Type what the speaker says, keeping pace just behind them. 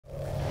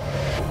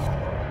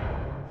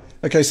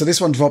Okay, so this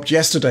one dropped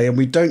yesterday, and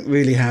we don't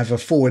really have a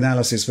full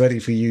analysis ready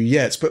for you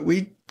yet, but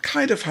we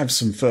kind of have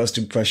some first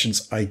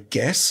impressions, I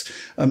guess.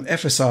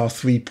 FSR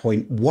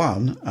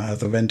 3.1,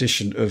 the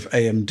rendition of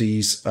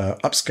AMD's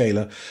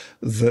upscaler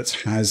that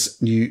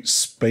has new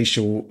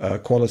spatial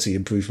quality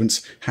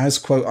improvements, has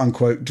quote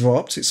unquote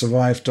dropped. It's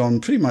arrived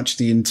on pretty much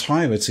the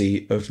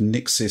entirety of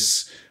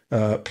Nix's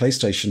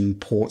PlayStation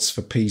ports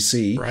for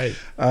PC. Right.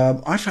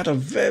 I've had a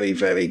very,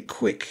 very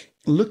quick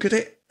look at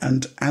it.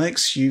 And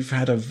Alex, you've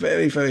had a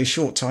very, very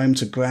short time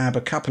to grab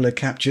a couple of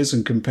captures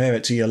and compare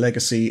it to your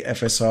legacy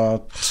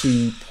FSR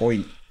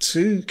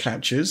 2.2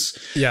 captures.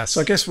 Yes.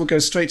 So I guess we'll go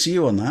straight to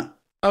you on that.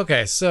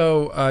 Okay,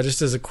 so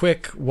just as a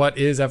quick, what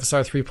is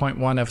FSR 3.1?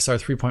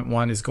 FSR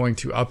 3.1 is going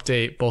to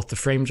update both the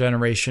frame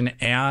generation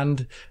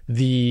and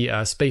the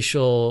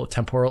spatial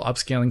temporal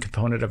upscaling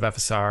component of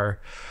FSR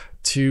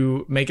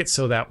to make it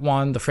so that,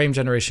 one, the frame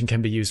generation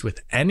can be used with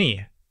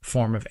any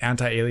form of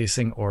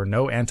anti-aliasing or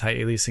no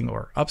anti-aliasing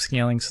or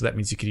upscaling. So that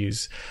means you could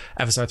use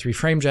FSR 3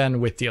 frame gen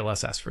with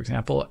DLSS, for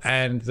example.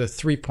 And the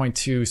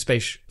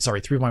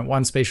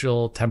 3.1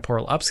 spatial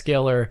temporal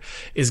upscaler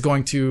is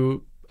going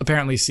to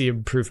apparently see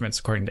improvements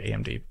according to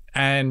AMD.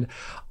 And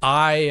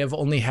I have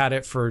only had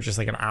it for just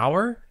like an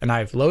hour, and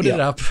I've loaded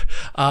up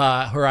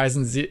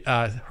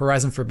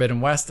Horizon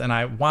Forbidden West, and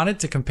I wanted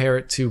to compare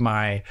it to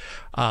my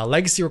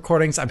legacy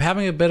recordings. I'm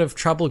having a bit of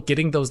trouble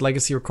getting those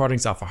legacy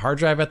recordings off a hard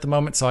drive at the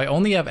moment, so I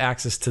only have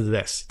access to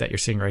this that you're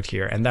seeing right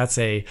here. And that's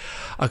a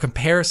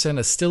comparison,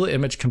 a still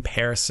image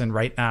comparison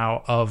right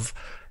now of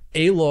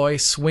Aloy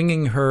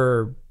swinging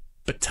her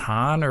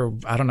baton, or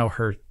I don't know,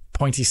 her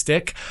pointy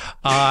stick,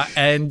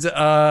 and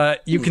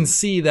you can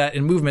see that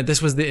in movement.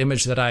 This was the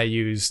image that I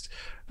used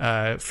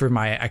for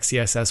my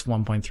XeSS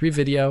 1.3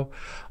 video.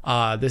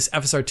 This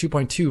FSR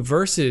 2.2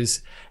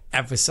 versus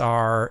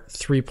FSR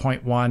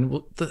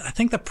 3.1. I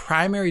think the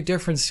primary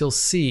difference you'll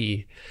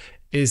see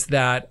is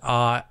that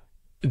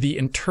the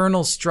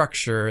internal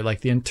structure,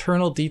 like the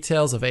internal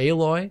details of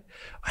Aloy,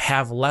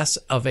 have less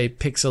of a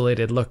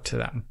pixelated look to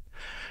them.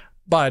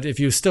 But if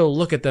you still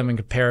look at them in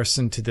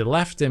comparison to the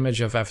left image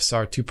of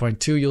FSR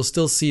 2.2, you'll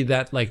still see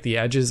that like the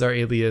edges are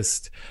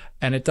aliased,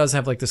 and it does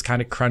have like this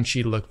kind of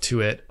crunchy look to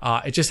it.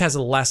 It just has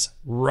a less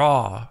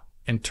raw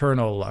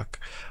internal look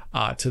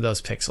to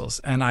those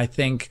pixels. And I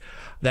think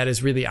that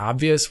is really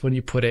obvious when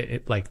you put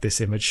it like this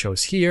image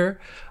shows here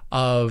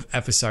of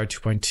FSR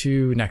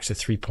 2.2 next to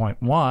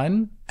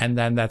 3.1, and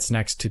then that's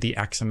next to the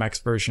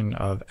XMX version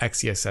of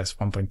XeSS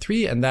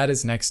 1.3, and that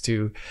is next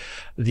to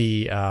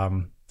the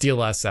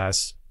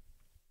DLSS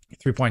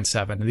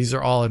 3.7. And these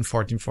are all in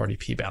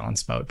 1440p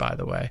balance mode, by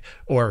the way,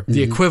 or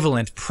the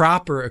equivalent,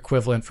 proper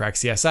equivalent for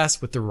XeSS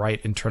with the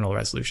right internal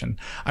resolution.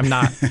 I'm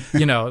not,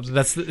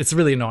 it's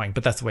really annoying,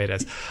 but that's the way it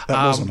is.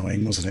 That was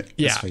annoying, wasn't it?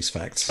 Yeah. Let's face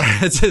facts.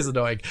 It is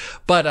annoying,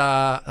 but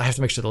I have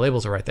to make sure the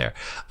labels are right there.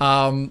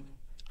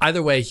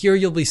 Either way, here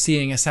you'll be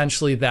seeing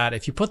essentially that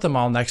if you put them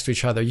all next to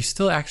each other, you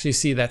still actually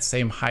see that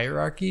same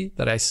hierarchy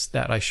that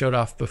I showed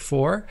off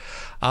before,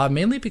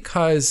 mainly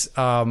because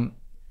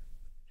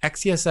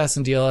XeSS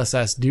and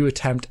DLSS do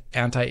attempt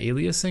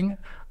anti-aliasing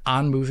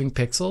on moving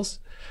pixels,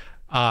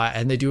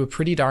 and they do a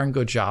pretty darn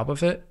good job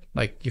of it.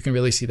 Like you can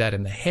really see that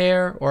in the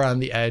hair or on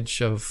the edge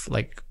of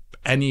like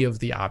any of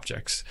the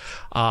objects.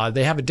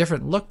 They have a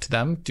different look to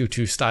them due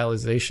to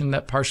stylization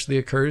that partially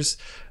occurs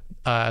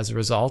as a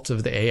result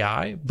of the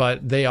AI,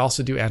 but they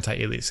also do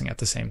anti-aliasing at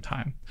the same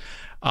time.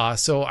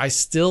 So I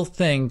still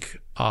think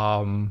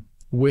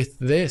with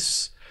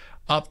this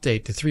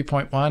update to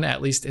 3.1,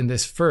 at least in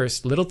this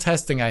first little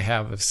testing I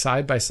have of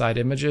side-by-side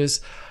images,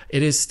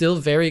 it is still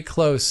very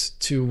close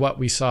to what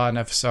we saw in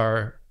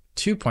FSR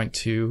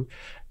 2.2.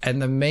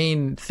 And the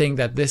main thing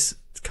that this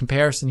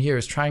comparison here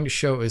is trying to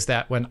show is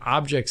that when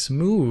objects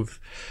move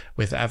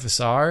with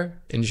FSR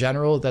in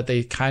general, that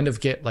they kind of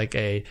get like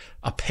a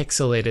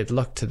pixelated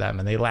look to them,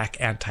 and they lack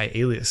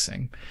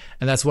anti-aliasing.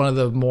 And that's one of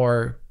the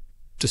more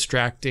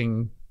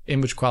distracting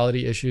image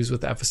quality issues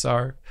with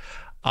FSR.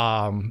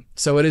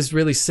 So it is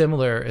really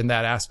similar in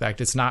that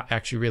aspect. It's not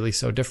actually really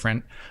so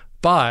different,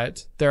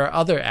 but there are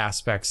other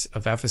aspects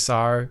of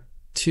FSR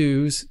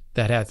 2s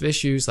that have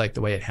issues, like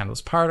the way it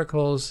handles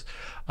particles.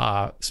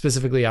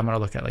 Specifically, I'm going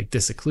to look at like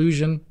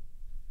disocclusion.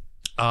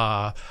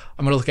 I'm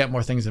going to look at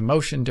more things in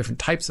motion, different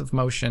types of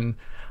motion.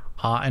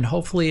 And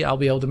hopefully I'll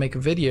be able to make a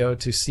video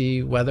to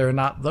see whether or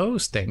not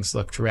those things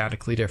look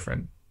radically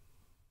different.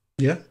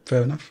 Yeah,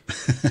 fair enough.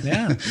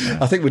 Yeah.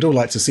 I think we'd all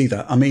like to see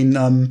that. I mean,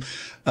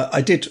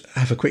 I did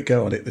have a quick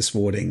go on it this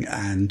morning,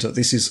 and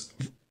this is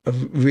a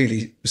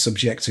really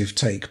subjective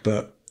take,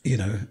 but,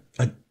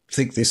 I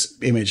think this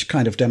image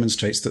kind of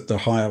demonstrates that the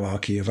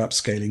hierarchy of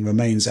upscaling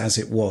remains as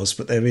it was,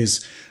 but there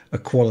is a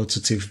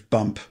qualitative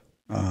bump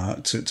to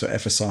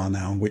FSR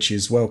now, which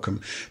is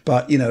welcome.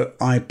 But,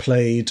 I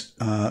played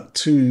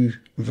two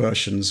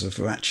versions of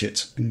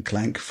Ratchet and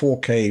Clank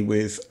 4K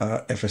with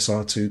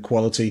FSR2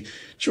 quality,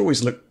 which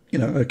always looked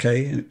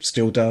okay, and it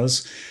still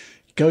does.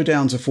 Go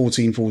down to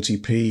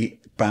 1440p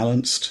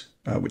balanced,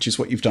 which is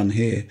what you've done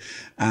here.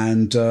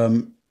 And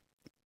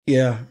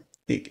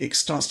it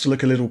starts to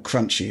look a little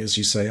crunchy, as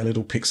you say, a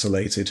little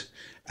pixelated.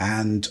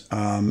 And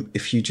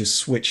if you just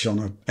switch on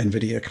an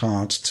NVIDIA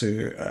card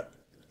to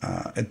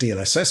a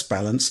DLSS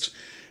balanced,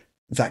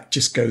 that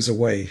just goes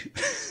away.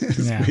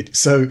 Yeah.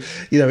 So,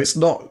 it's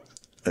not,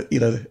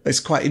 it's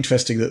quite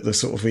interesting that the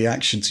sort of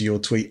reaction to your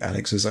tweet,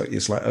 Alex, is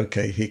it's like,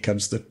 okay, here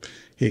comes the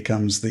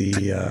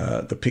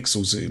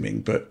pixel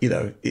zooming, but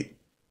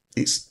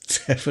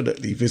it's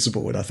definitely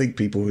visible, and I think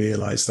people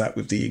realize that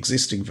with the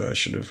existing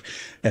version of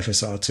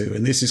FSR2,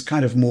 and this is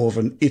kind of more of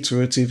an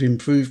iterative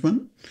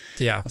improvement.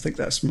 Yeah, I think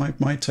that's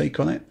my take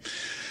on it.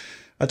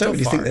 I don't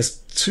really think there's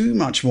too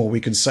much more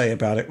we can say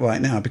about it right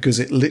now, because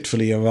it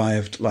literally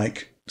arrived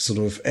like sort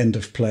of end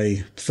of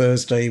play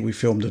Thursday. We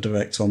filmed a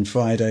direct on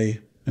Friday,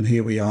 and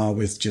here we are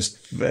with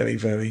just very,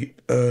 very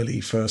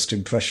early first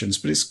impressions.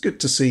 But it's good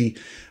to see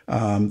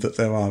that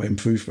there are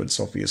improvements,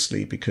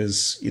 obviously,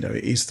 because it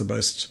is the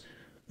most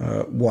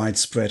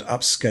widespread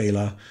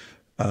upscaler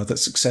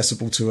that's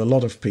accessible to a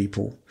lot of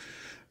people.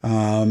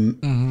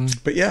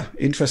 But yeah,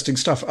 interesting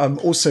stuff. I'm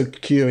also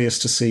curious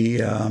to see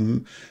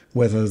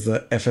whether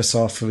the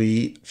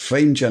FSR3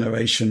 frame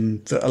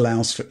generation that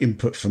allows for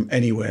input from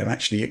anywhere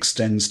actually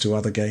extends to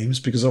other games,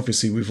 because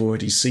obviously we've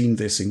already seen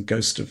this in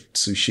Ghost of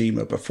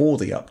Tsushima before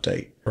the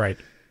update. Right.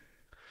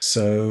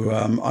 So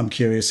I'm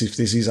curious if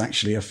this is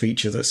actually a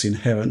feature that's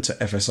inherent to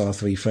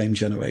FSR3 frame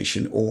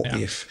generation, or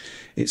if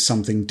it's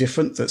something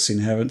different that's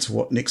inherent to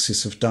what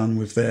Nixis have done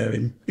with their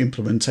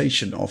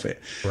implementation of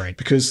it. Right.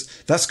 Because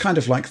that's kind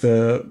of like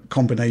the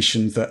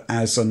combination that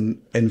as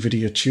an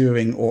NVIDIA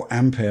Turing or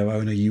Ampere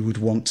owner you would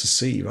want to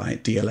see,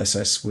 right?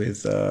 DLSS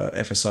with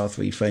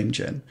FSR3 frame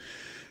gen.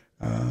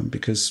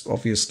 Because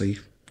obviously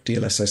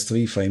DLSS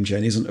 3 frame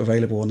gen isn't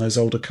available on those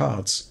older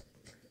cards.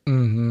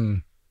 Mm-hmm.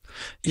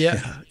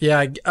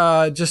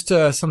 Yeah. Just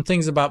some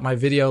things about my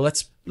video.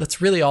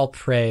 Let's really all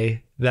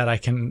pray that I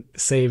can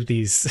save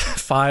these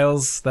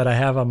files that I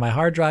have on my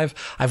hard drive.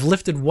 I've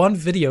lifted one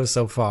video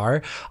so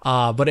far,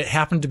 but it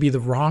happened to be the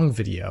wrong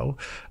video.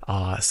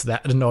 So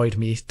that annoyed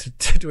me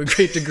to a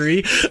great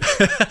degree.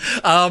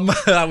 I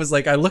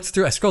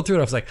scrolled through it.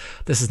 I was like,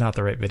 this is not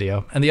the right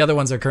video. And the other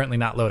ones are currently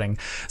not loading.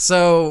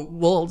 So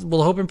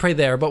we'll hope and pray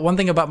there. But one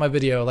thing about my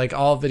video, like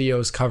all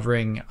videos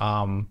covering,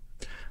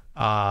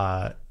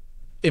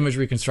 image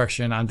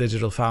reconstruction on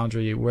Digital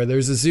Foundry, where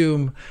there's a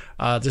zoom,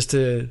 just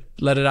to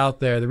let it out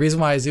there. The reason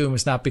why I zoom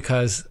is not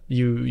because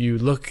you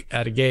look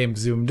at a game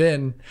zoomed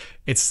in.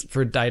 It's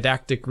for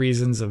didactic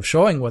reasons of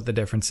showing what the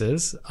difference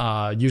is,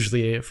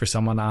 usually for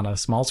someone on a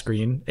small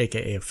screen,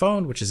 aka a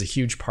phone, which is a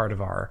huge part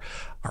of our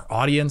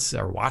audience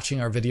are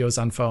watching our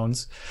videos on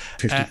phones.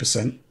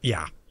 50%.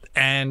 Yeah.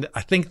 And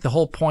I think the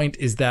whole point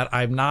is that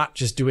I'm not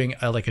just doing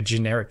a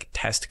generic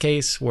test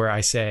case where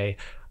I say,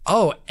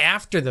 oh,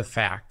 after the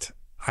fact,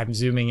 I'm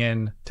zooming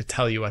in to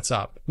tell you what's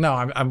up.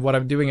 No, what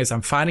I'm doing is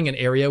I'm finding an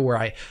area where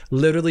I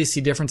literally see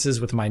differences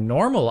with my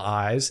normal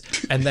eyes,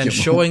 and then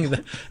showing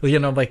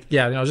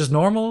just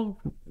normal.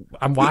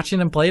 I'm watching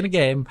and playing a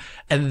game,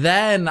 and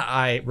then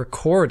I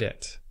record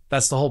it.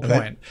 That's the whole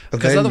point.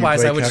 Because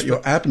otherwise, I would out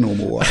your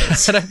abnormal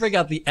eyes. And I bring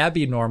out the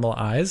abnormal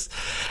eyes,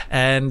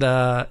 and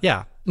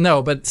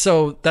no, but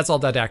so that's all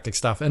didactic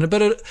stuff.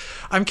 But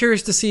I'm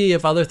curious to see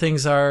if other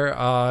things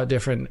are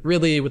different,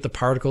 really, with the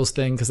particles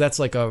thing, because that's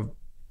like a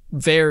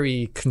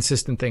very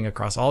consistent thing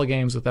across all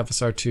games with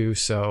FSR2.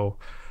 So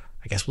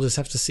I guess we'll just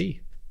have to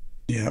see.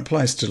 Yeah, it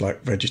applies to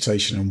like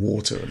vegetation and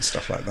water and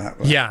stuff like that.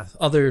 Right? Yeah,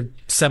 other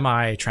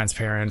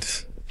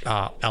semi-transparent,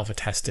 alpha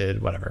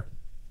tested, whatever.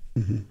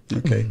 Mm-hmm.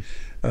 Okay.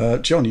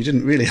 John, you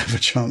didn't really have a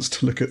chance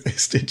to look at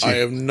this, did you? I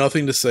have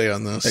nothing to say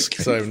on this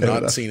because I have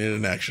not seen it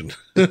in action.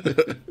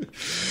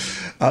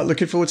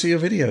 Looking forward to your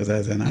video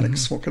there then,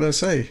 Alex. What can I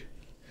say?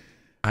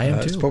 I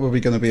am too. It's probably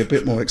going to be a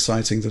bit more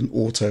exciting than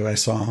Auto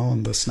SR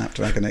on the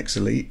Snapdragon X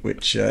Elite,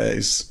 which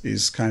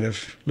is kind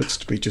of looks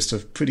to be just a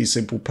pretty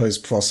simple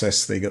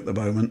post-process thing at the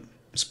moment.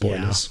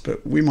 Spoilers. Yeah.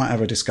 But we might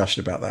have a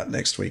discussion about that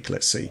next week.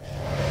 Let's see.